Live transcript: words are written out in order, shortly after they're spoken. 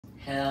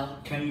Hello,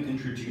 Can you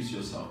introduce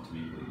yourself to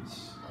me,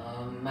 please?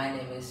 my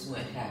name is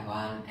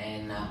Hoan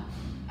and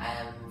I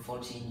am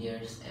 14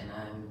 years and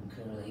I'm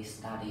currently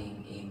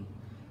studying in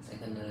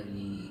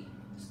secondary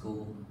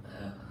school.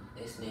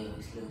 Its name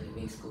is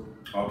Living School.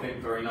 Okay,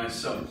 very nice.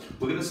 So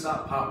we're going to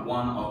start part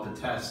one of the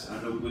test,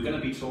 and we're going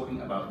to be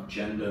talking about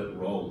gender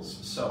roles.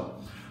 So,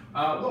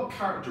 what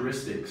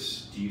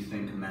characteristics do you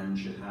think men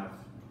should have?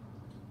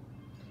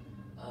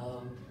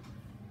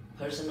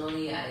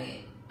 Personally,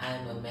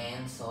 I'm a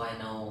man, so I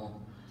know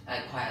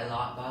quite a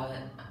lot about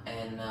it,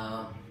 and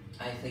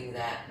I think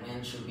that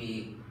men should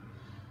be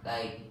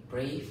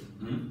brave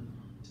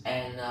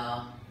and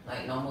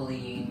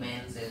normally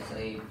men is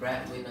a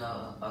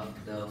breadwinner of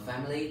the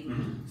family,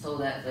 so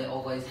that they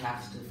always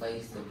have to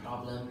face the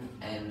problem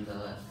and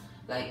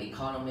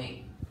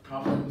economic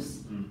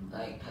problems,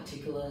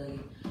 particularly,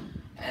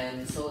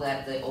 and so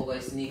that they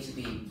always need to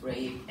be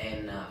brave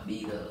and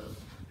be the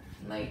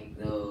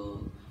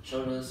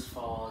shoulders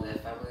for their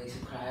family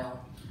to cry on.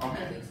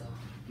 Okay. I think so.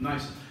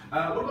 Nice.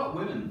 What about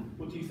women?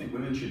 What do you think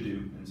women should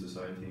do in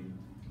society?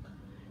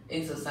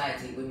 In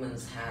society, women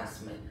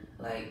has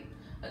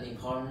an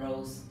important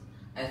roles.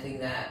 I think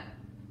that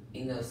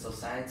in a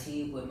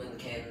society, women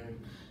can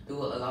do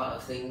a lot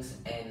of things,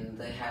 and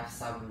they have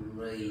some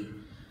really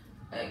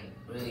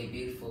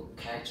beautiful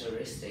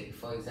characteristic.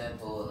 For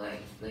example,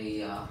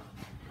 they are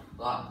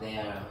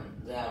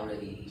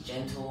really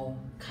gentle,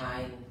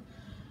 kind,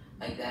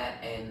 like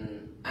that,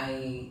 and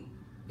I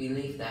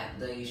believe that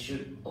they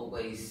should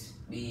always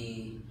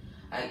be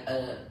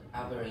a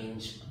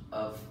average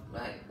of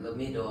the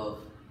middle of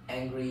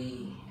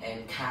angry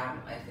and calm.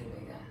 I think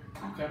like that.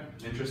 Okay,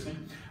 interesting.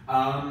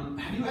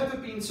 Have you ever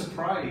been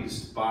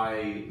surprised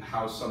by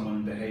how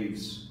someone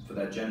behaves for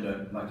their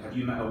gender? Like, have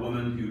you met a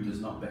woman who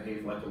does not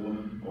behave like a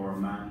woman, or a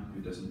man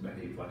who doesn't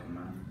behave like a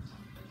man?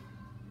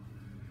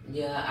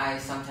 Yeah, I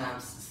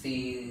sometimes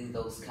see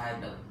those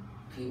kind of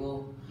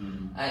people.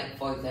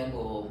 For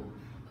example,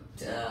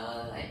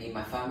 in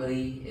my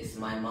family, it's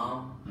my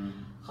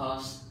mom,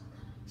 cause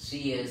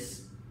she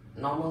is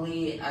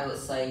normally, I would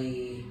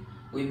say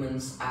women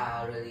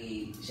are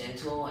really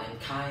gentle and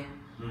kind,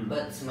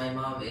 but my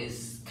mom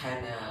is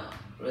kind of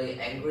really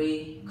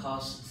angry,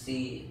 cause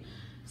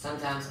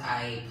sometimes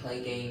I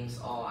play games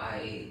or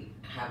I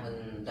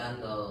haven't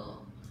done the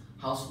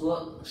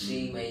housework.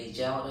 She may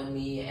yell at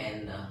me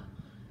and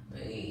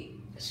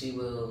she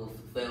will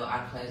feel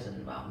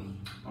unpleasant about me.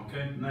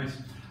 Okay, nice.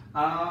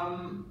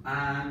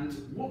 And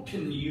what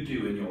can you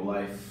do in your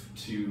life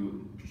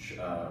to,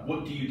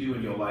 what do you do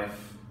in your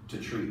life to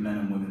treat men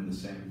and women the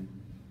same?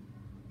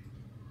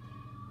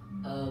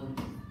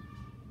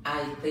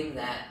 I think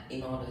that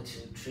in order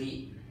to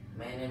treat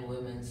men and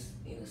women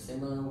in a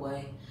similar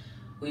way,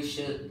 we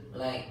should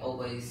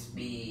always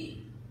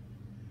be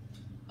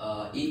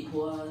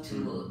equal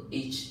to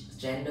each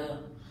gender.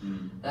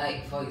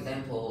 For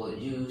example,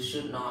 you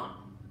should not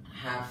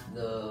have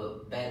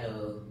the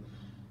better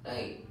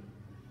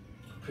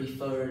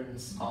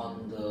preference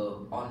on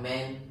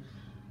men.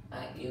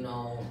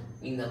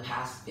 In the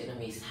past,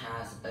 Vietnamese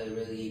has a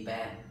really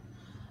bad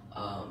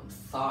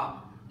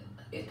thought.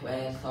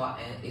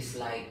 And it's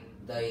like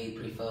they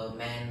prefer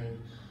men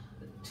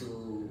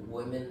to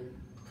women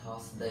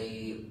because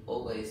they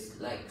always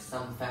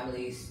some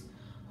families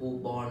who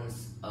born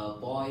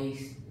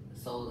boys,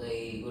 so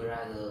they would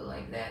rather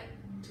like that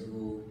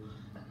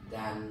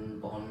than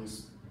born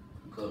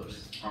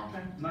girls.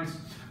 Okay, nice.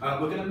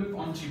 We're going to move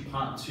on to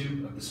part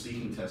two of the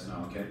speaking test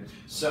now, okay?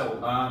 So,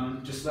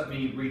 just let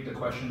me read the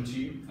question to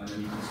you, and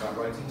then you can start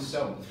writing.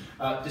 So,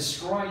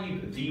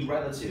 describe the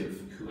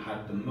relative who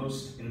had the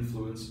most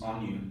influence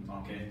on you,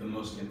 okay? The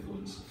most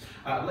influence.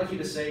 I'd like you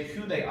to say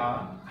who they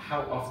are,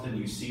 how often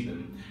you see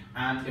them,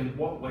 and in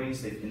what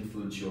ways they've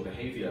influenced your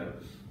behavior.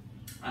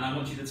 And I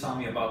want you to tell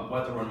me about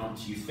whether or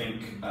not you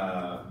think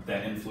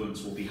their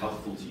influence will be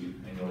helpful to you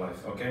in your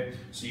life, okay?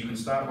 So you can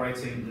start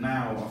writing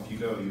now. Off you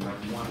go. You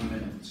have 1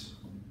 minute.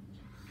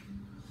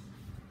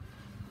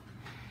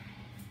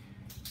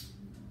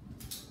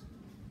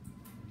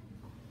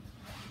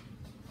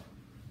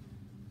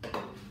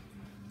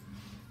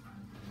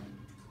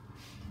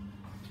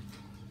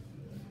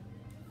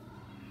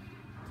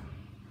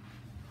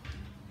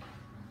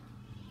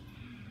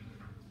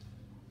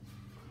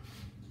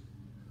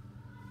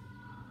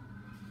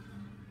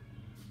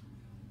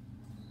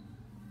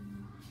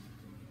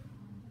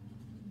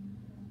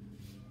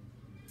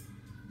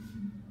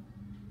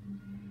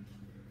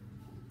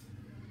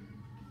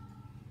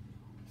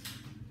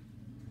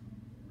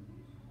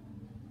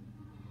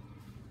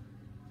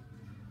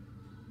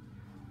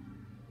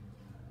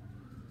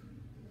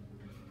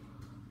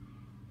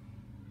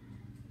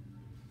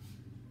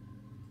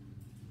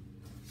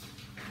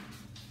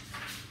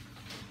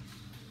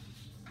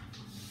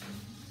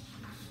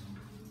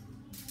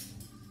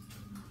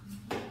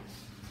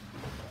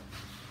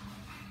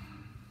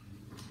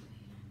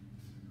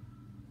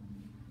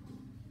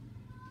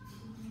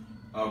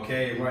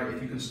 Okay, right,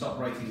 if you can stop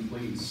writing,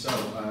 please. So,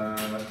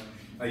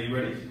 are you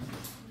ready?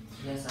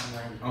 Yes, I'm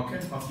ready.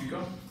 Okay, off you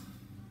go.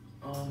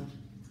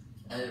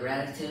 a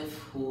relative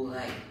who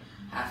like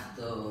has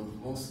the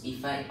most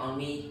effect on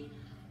me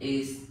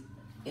is,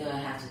 I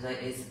have to say,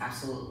 is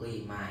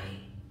absolutely my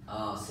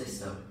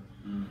sister.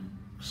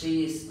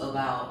 She is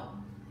about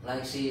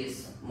she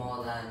is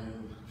more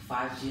than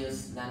 5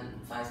 years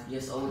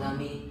older than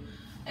me,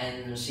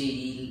 and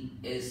she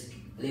is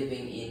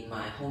living in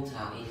my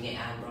hometown in Nghệ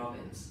An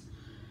province.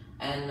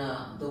 And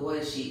the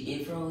way she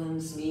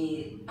influenced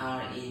me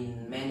are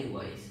in many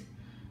ways.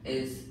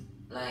 Is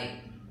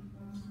like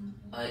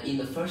in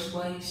the first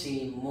way,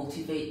 she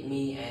motivates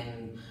me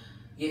and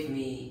give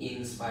me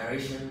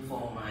inspiration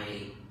for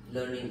my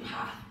learning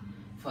path.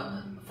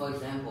 For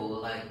example,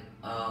 like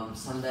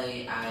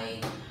someday I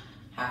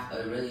have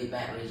a really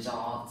bad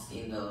result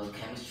in the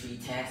chemistry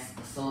test,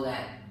 so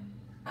that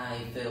I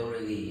feel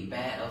really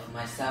bad of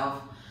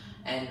myself,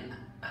 and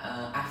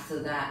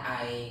after that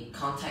I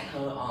contact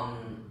her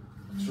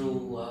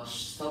through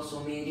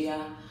social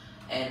media,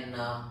 and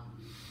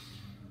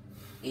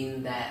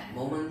in that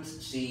moment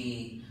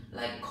she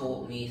like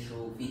called me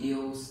through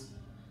videos,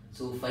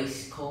 through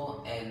face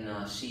call,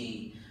 and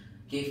she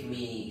gave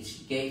me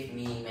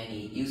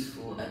many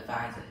useful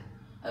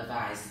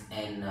advice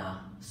and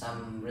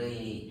some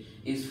really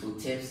useful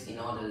tips in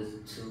order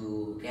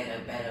to get a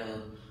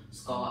better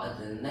score at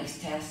the next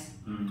test.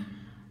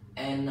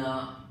 And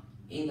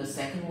in the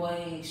second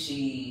way,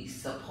 she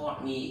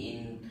support me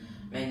in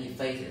many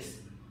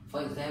phases.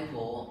 For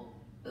example,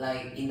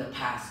 like in the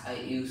past, I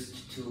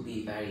used to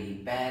be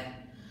very bad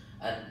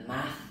at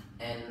math,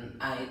 and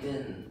I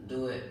didn't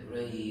do it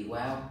really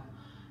well.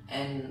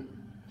 And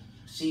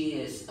she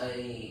is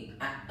an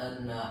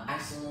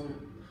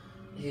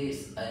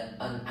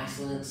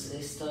excellent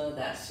sister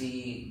that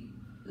she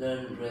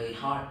learned really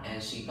hard,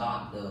 and she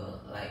got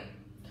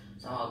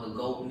some of the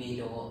gold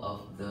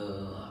medal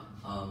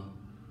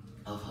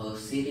of her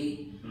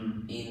city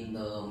in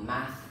the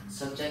math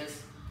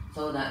subjects,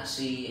 so that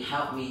she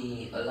helped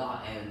me a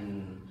lot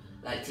and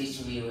like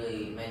teach me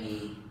really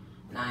many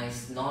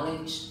nice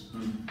knowledge.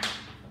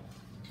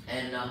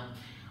 And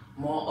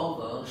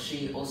moreover,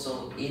 she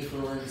also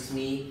influenced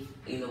me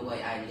in the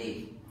way I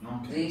live.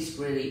 This is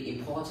really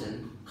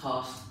important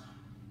because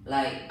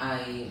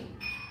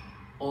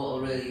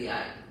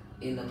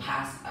in the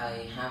past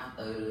I have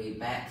a really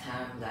bad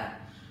time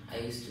that I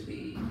used to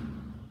be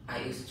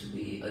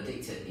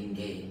addicted in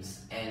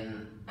games,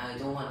 and I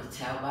don't want to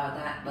tell about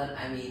that, but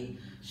I mean,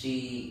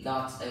 she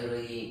got a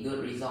really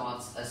good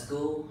results at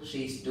school.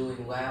 She's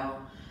doing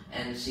well,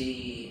 and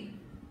she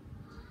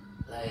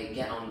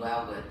get on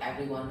well with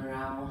everyone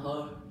around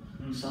her.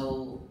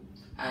 So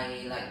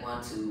I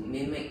want to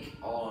mimic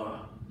or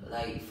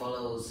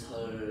follows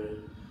her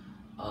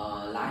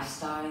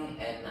lifestyle,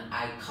 and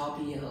I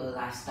copy her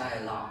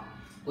lifestyle a lot,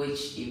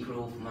 which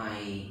improve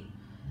my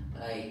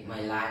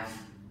life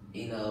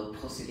in a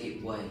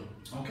positive way.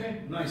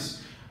 Okay,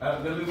 nice.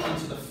 We're going to move on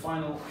to the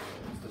final.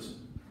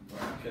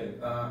 Okay,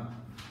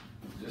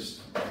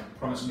 just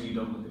promise me you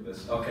don't look at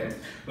this. Okay,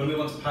 we'll move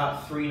on to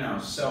part 3 now.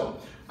 So,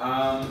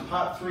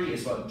 part 3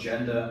 is about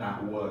gender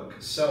at work.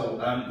 So,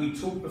 we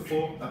talked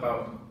before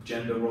about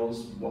gender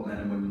roles, what men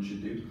and women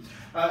should do.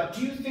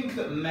 Do you think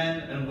that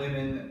men and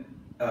women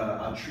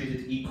are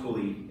treated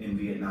equally in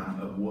Vietnam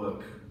at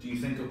work? Do you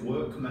think at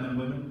work men and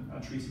women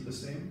are treated the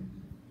same?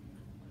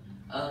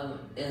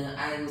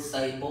 I would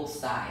say both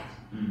sides.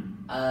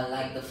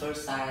 Like the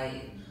first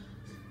side,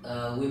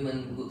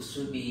 women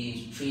should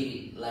be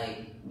treated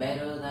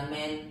better than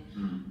men,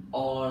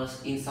 or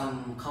in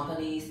some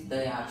companies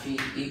they are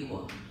treated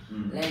equal.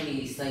 Let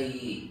me say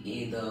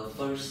in the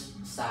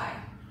first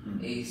side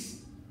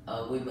is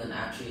women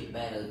are treated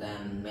better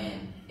than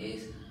men.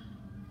 Is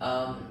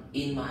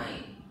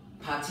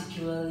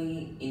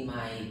particularly in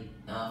my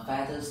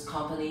father's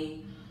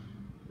company,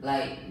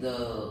 like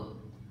the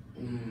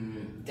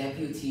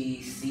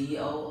deputy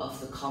CEO of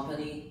the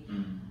company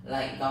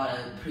got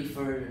a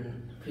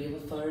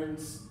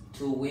preference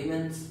to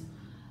women's,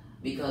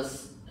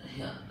 because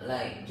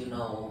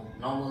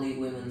normally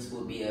women's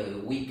would be a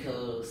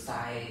weaker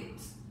side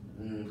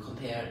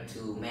compared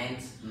to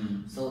men's,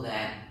 so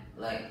that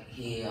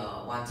he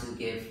want to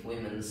give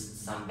women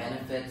some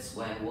benefits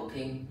when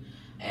working,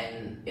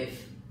 and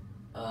if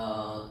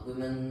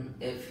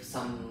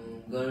some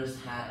girls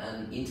had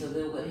an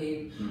interview with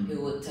him, he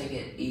would take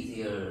it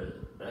easier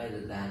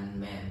rather than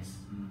men's.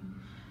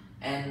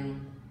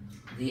 And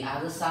the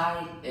other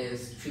side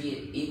is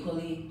treated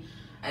equally.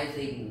 I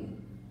think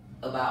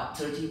about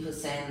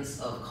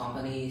 30% of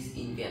companies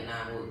in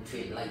Vietnam would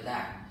treat like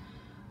that,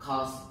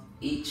 cause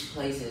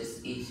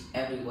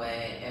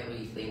everywhere,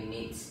 everything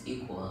needs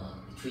equal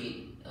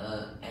treat,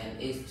 and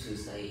is to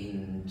say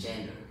in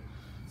gender.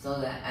 So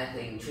that I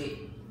think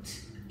treat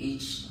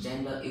each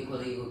gender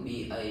equally would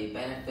be a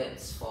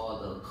benefits for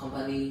the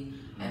company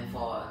and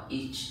for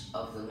each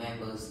of the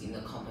members in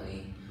the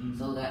company,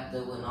 so that they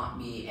will not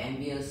be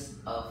envious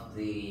of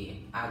the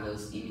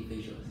others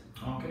individuals.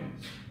 Okay.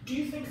 Do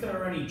you think there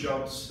are any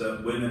jobs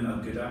that women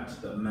are good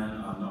at that men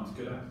are not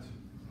good at?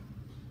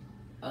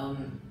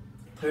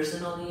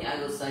 Personally, I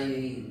would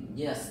say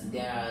yes,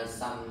 there are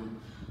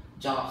some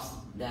jobs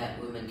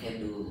that women can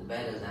do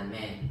better than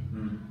men.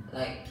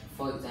 Like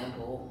for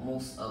example,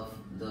 most of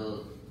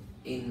the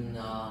in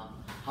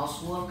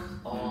housework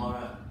or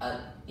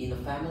in a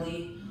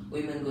family,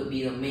 women would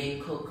be the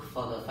main cook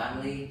for the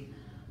family.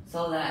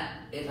 So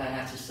that if I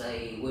have to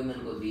say,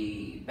 women would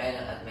be better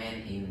at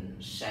men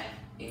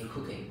in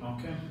cooking.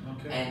 Okay.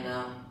 And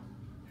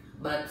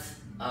but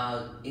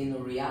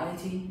in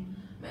reality,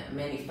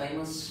 many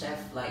famous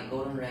chefs like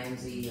Gordon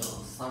Ramsay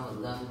or some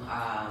of them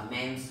are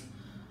men.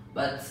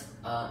 But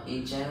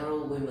in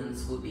general, women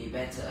would be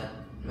better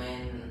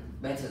than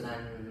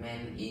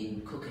men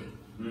in cooking.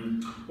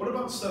 What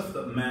about stuff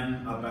that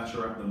men are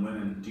better at than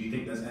women? Do you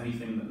think there's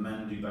anything that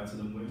men do better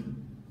than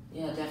women?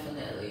 Yeah,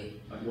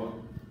 definitely. Like what?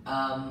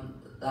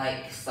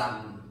 Like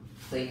some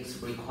things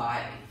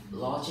require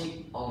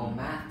logic or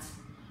math.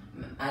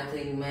 I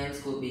think men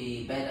could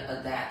be better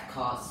at that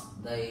because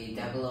they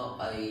develop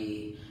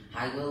a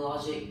higher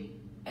logic,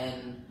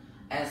 and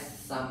as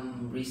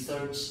some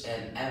research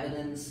and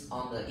evidence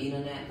on the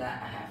internet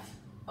that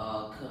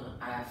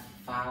I have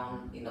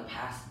found in the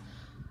past,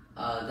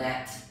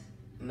 that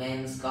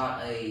men's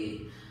got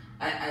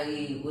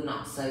I would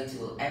not say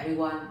to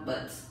everyone,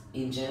 but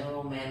in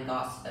general, men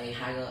got a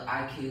higher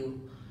IQ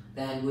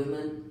than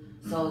women.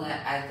 So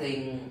that I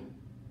think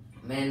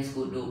men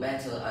could do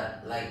better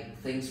at like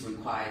things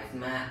require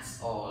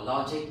maths or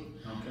logic.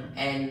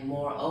 And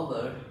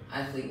moreover,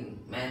 I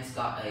think men's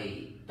got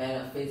a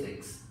better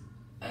physics,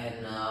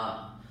 and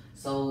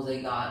so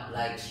they got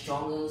like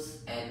stronger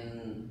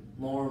and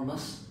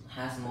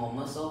has more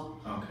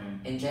muscle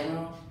in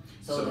general.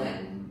 So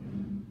that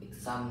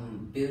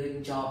some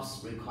building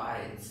jobs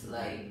requires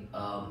like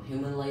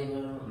human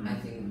labor. I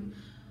think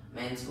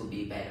men's would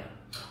be better.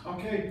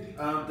 Okay,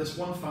 there's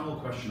one final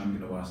question I'm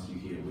going to ask you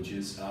here, which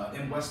is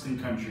in Western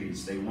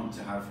countries they want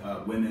to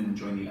have women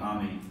join the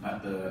army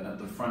at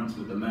the front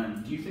with the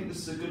men. Do you think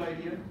this is a good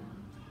idea?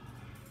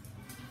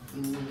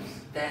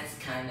 That's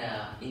kind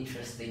of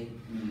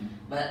interesting,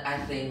 but I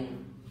think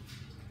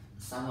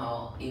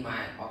somehow, in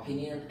my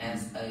opinion,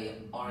 as a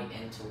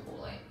Oriental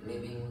like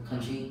living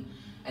country,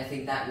 I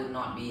think that would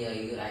not be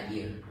a good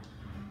idea.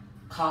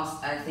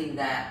 Cause I think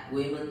that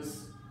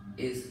women's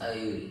is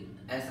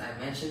as I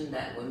mentioned,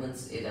 that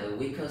women's is a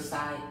weaker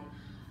side,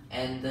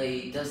 and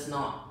they does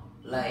not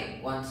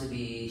like want to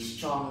be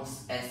strong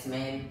as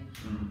men.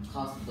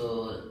 Cause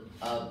the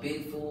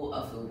beautiful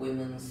of the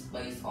women's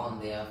based on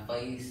their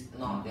face,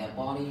 not their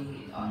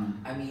body.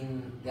 I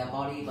mean their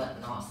body,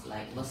 but not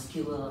like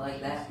muscular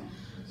like that.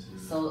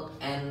 So,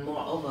 and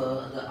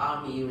moreover, the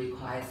army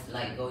requires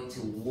like going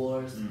to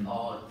wars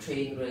or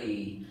train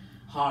really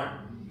hard.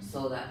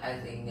 So that I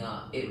think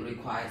it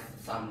requires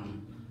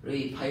some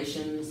really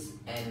patience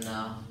and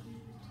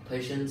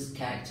patience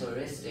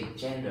characteristic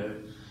gender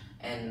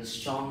and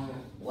strong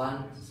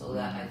one. So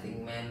that I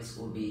think men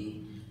will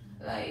be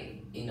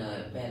like in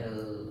a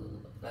better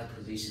like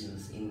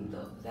positions in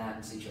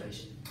that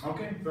situation.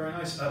 Okay, very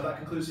nice. That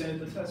concludes the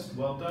end of the test.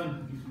 Well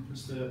done.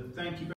 Just thank you.